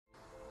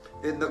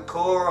In the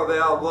core of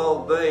our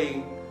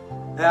well-being,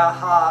 our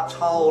hearts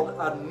hold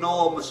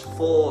enormous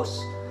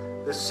force,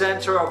 the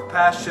centre of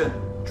passion,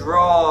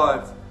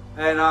 drive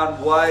and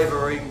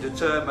unwavering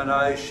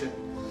determination.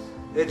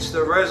 It's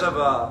the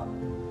reservoir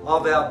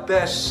of our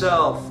best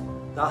self,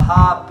 the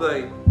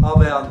heartbeat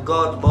of our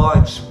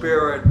godlike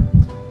spirit.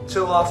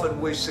 Too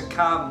often we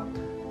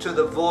succumb to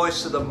the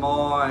voice of the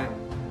mind,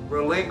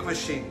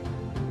 relinquishing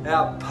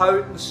our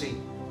potency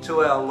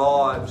to our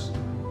lives.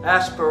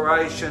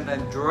 Aspiration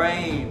and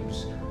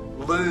dreams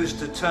lose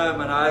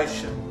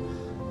determination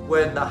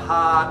when the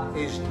heart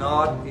is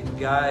not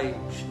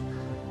engaged.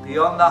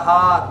 Beyond the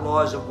heart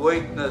lies a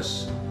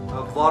weakness,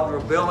 a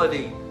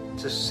vulnerability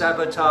to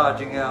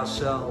sabotaging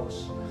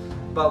ourselves.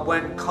 But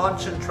when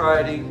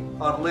concentrating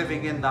on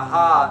living in the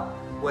heart,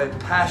 where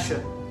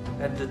passion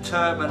and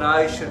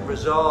determination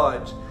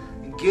resides,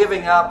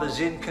 giving up is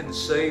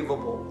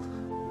inconceivable.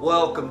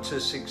 Welcome to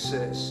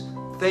success.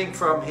 Think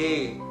from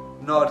here,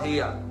 not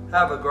here.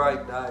 Have a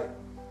great day.